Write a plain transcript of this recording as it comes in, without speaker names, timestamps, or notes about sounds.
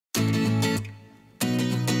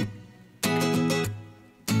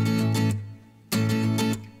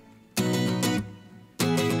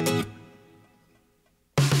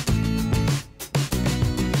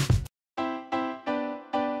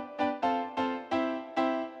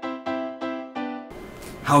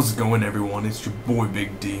How's it going, everyone? It's your boy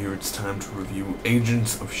Big D here. It's time to review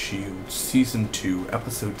Agents of S.H.I.E.L.D. Season 2,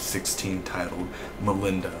 Episode 16, titled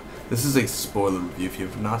Melinda. This is a spoiler review. If you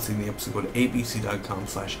have not seen the episode, go to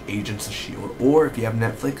abc.com/Agents of S.H.I.E.L.D. Or if you have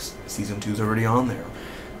Netflix, Season 2 is already on there.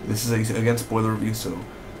 This is, again, spoiler review, so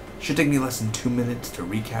it should take me less than 2 minutes to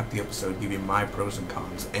recap the episode, give you my pros and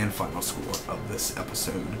cons, and final score of this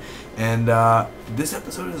episode. And this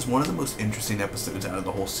episode is one of the most interesting episodes out of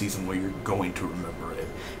the whole season where you're going to remember it.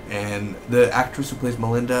 And the actress who plays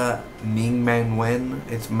Melinda, Ming Man Wen,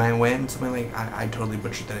 it's Man Wen, something like, I totally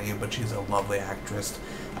butchered the name, but she's a lovely actress,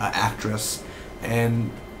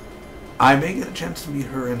 and I may get a chance to meet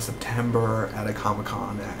her in September at a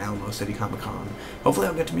Comic-Con, at Alamo City Comic-Con. Hopefully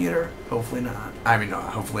I'll get to meet her. Hopefully not. I mean, no,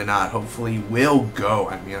 hopefully not. Hopefully we'll go.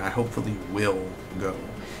 I mean, I hopefully will go.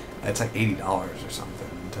 It's like $80 or something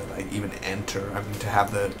to like even enter. I mean, to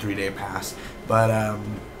have the 3-day pass. But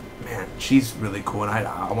man, she's really cool, and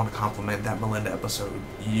I want to compliment that Melinda episode.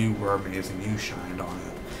 You were amazing. You shined on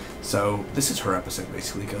it. So this is her episode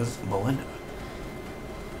basically, because Melinda.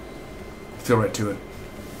 Let's go right to it.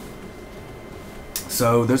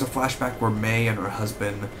 So there's a flashback where May and her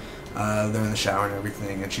husband, they're in the shower and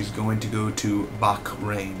everything, and she's going to go to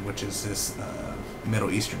Bahrain, which is this Middle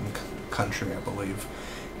Eastern country, I believe,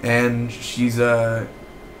 and she's going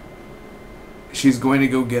to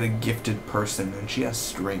go get a gifted person, and she has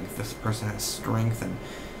strength. This person has strength, and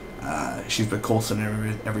she's with Coulson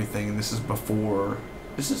and everything. And this is before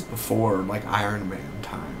like Iron Man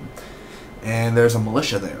time. And there's a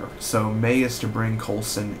militia there. So May is to bring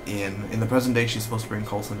Coulson in. In the present day, she's supposed to bring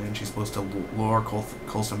Coulson in. She's supposed to lure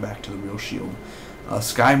Coulson back to the real S.H.I.E.L.D.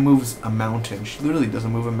 Skye moves a mountain. She literally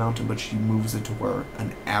doesn't move a mountain, but she moves it to where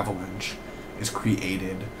an avalanche is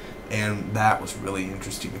created. And that was really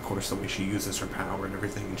interesting, of course, the way she uses her power and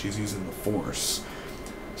everything. And she's using the Force.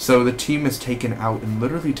 So the team is taken out in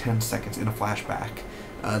literally 10 seconds in a flashback.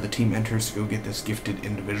 The team enters to go get this gifted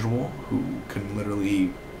individual who can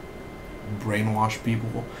literally brainwash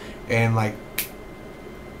people, and like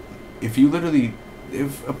if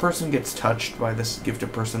a person gets touched by this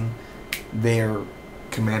gifted person, they're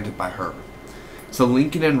commanded by her. So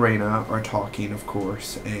Lincoln and Raina are talking, of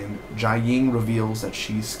course, and Jia-Ying reveals that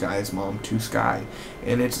she's Skye's mom to Skye,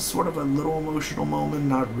 and it's sort of a little emotional moment,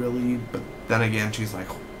 not really, but then again she's like,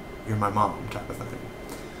 you're my mom type of thing.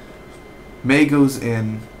 May goes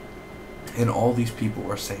in, and all these people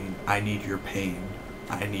are saying, I need your pain.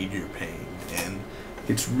 I need your pain. And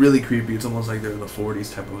it's really creepy. It's almost like they're the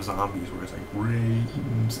 40s type of zombies where it's like,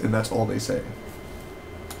 rains, and that's all they say.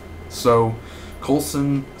 So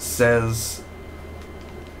Coulson says,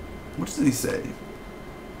 what does he say?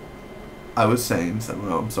 I was saying something.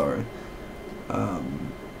 No, I'm sorry.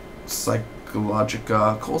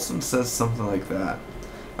 Psychologica. Coulson says something like that.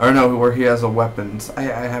 Or no, where he has a weapons. I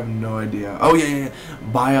have no idea. Oh yeah.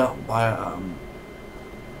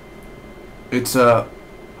 It's a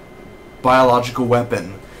biological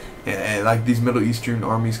weapon, and like these Middle Eastern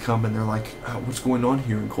armies come and they're like, what's going on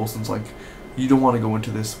here? And Coulson's like, you don't want to go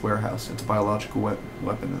into this warehouse, it's a biological weapon.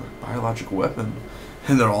 Like, biological weapon?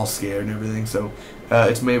 And they're all scared and everything. So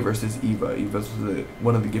it's May versus Eva. Eva's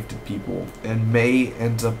one of the gifted people, and May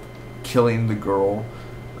ends up killing the girl,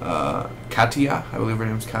 Katia, I believe her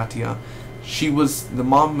name's Katia. The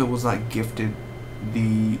mom was not gifted,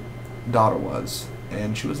 the daughter was,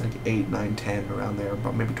 and she was like 8, 9, 10, around there,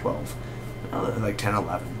 but maybe 12, like 10,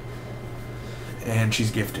 11. And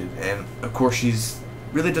she's gifted, and of course she's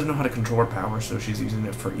really doesn't know how to control her power, so she's using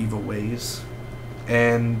it for evil ways.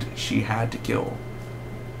 And she had to kill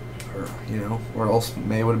her, or else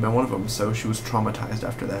May would have been one of them. So she was traumatized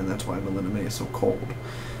after that, and that's why Melinda May is so cold.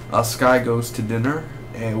 Skye goes to dinner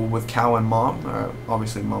with Cal and Mom,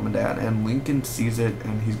 obviously Mom and Dad, and Lincoln sees it,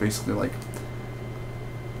 and he's basically like,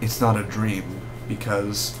 it's not a dream.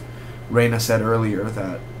 Because Raina said earlier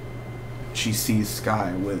that she sees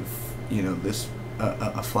Skye with, this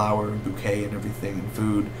a flower bouquet and everything and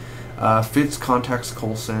food. Fitz contacts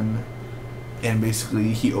Coulson, and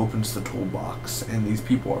basically he opens the toolbox, and these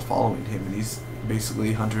people are following him, and he's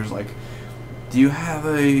basically Hunter's like, do you have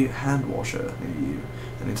a hand washer near you?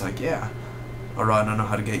 And he's like, yeah. Alright, I don't know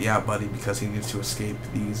how to get you out, buddy, because he needs to escape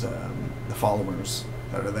these the followers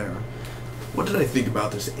that are there. What did I think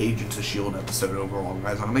about this Agents of S.H.I.E.L.D. episode overall,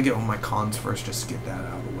 guys? I'm going to get on my cons first, just to get that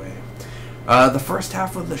out of the way. The first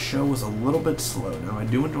half of the show was a little bit slow. Now, I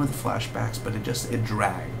do enjoy the flashbacks, but it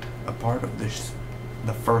dragged. A part of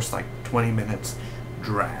the first, 20 minutes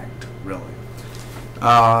dragged, really.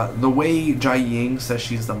 The way Jia-Ying says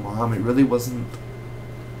she's the mom, it really wasn't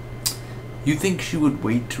You think she would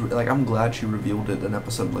wait to, like, I'm glad she revealed it an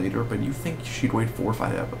episode later, but you think she'd wait 4 or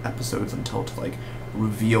 5 episodes until to, like,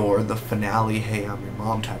 reveal, or the finale, hey, I'm your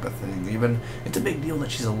mom type of thing. Even, it's a big deal that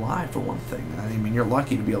she's alive, for one thing. I mean, you're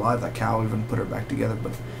lucky to be alive. That cow even put her back together,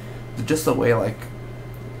 but just the way, like,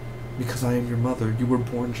 because I am your mother, you were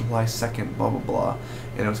born July 2nd, blah, blah, blah.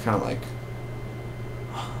 And it was kind of like,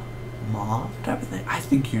 mom type of thing. I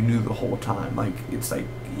think you knew the whole time. Like, it's like,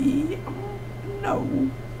 yeah, no,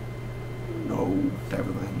 type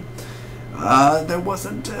of thing. There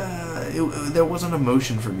wasn't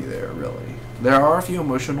emotion for me there, really. There are a few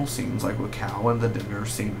emotional scenes, like with Cal and the dinner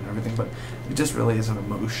scene and everything, but it just really isn't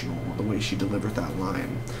emotional the way she delivered that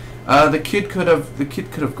line. The kid could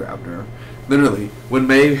have grabbed her. Literally, when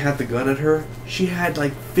May had the gun at her, she had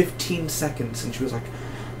like 15 seconds, and she was like,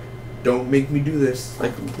 "Don't make me do this."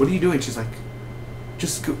 Like, what are you doing? She's like,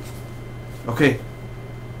 "Just go." Okay.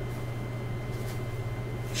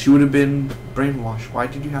 She would have been brainwashed. Why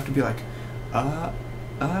did you have to be like, no,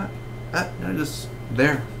 just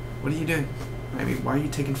there. What are you doing? I mean, why are you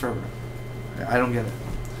taking forever? I don't get it.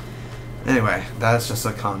 Anyway, that's just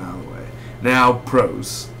a con out of the way. Now,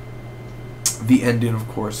 pros. The ending, of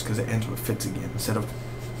course, because it ends with Fitz again. Instead of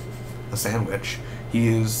a sandwich, he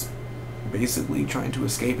is basically trying to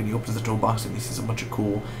escape, and he opens the toolbox and he sees a bunch of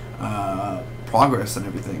cool progress and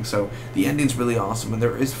everything. So the ending's really awesome, and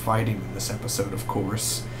there is fighting in this episode, of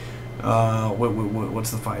course.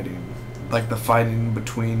 What's the fighting? Like the fighting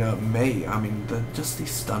between May. I mean, just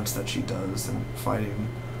these stunts that she does and fighting.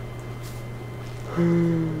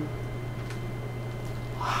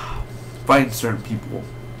 Fighting certain people.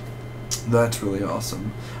 That's really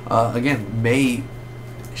awesome. Again, May,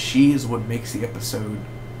 she is what makes the episode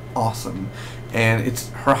awesome, and it's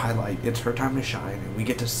her highlight. It's her time to shine, and we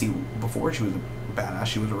get to see, before she was a badass,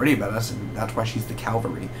 she was already a badass, and that's why she's the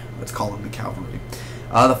cavalry. Let's call them the cavalry.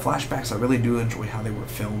 The flashbacks, I really do enjoy how they were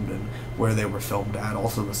filmed and where they were filmed at.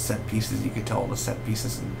 Also the set pieces, you could tell the set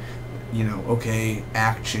pieces, and you know, okay,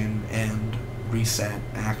 action and reset,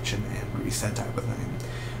 action and reset type of thing.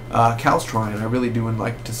 Cal's trying. I really do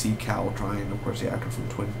like to see Cal trying. Of course, the actor from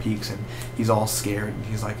Twin Peaks, and he's all scared, and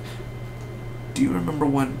he's like, "Do you remember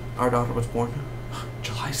when our daughter was born?"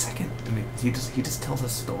 July 2nd. And he just tells a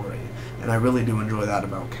story, and I really do enjoy that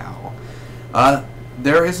about Cal.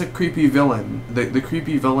 There is a creepy villain. The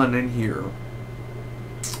creepy villain in here,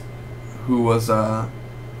 who was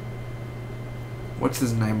what's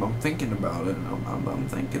his name? I'm thinking about it. I'm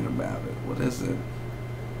thinking about it. What is it?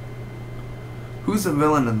 Who's the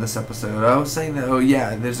villain in this episode? I was saying that, oh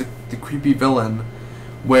yeah, there's the creepy villain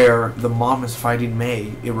where the mom is fighting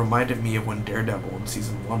May. It reminded me of when Daredevil in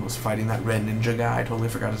season 1 was fighting that red ninja guy. I totally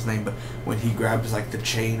forgot his name, but when he grabs like the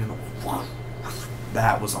chain and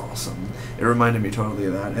that was awesome. It reminded me totally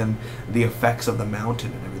of that. And the effects of the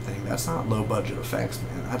mountain and everything, that's not low budget effects,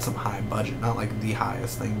 man. That's some high budget, not like the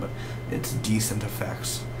highest thing, but it's decent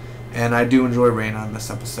effects. And I do enjoy Raina in this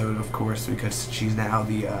episode, of course, because she's now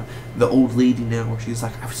the old lady now, where she's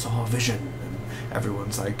like, "I saw a vision," and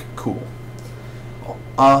everyone's like, cool.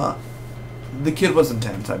 The kid was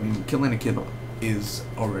intense. I mean, killing a kid is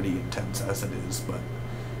already intense as it is, but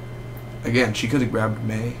again, she could have grabbed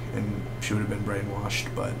May and she would have been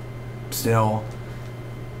brainwashed, but still,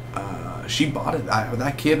 she bought it.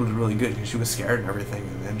 That kid was really good because she was scared and everything,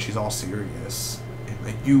 and then she's all serious and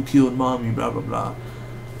like, "You killed mom, you blah blah blah."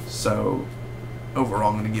 So,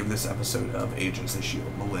 overall, I'm going to give this episode of Agents of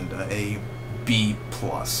S.H.I.E.L.D. Melinda a B+.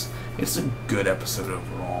 It's a good episode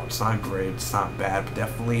overall. It's not great, it's not bad, but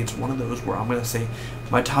definitely it's one of those where I'm going to say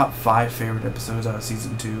my top 5 favorite episodes out of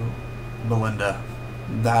Season 2, Melinda.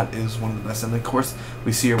 That is one of the best. And of course,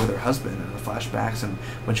 we see her with her husband in the flashbacks, and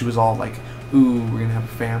when she was all like, "Ooh, we're going to have a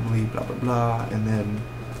family, blah, blah, blah," and then...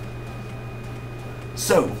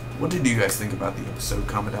 So, what did you guys think about the episode?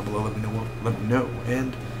 Comment down below, let me know,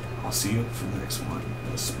 and I'll see you for the next one.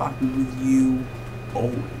 Spot with you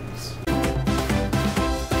always.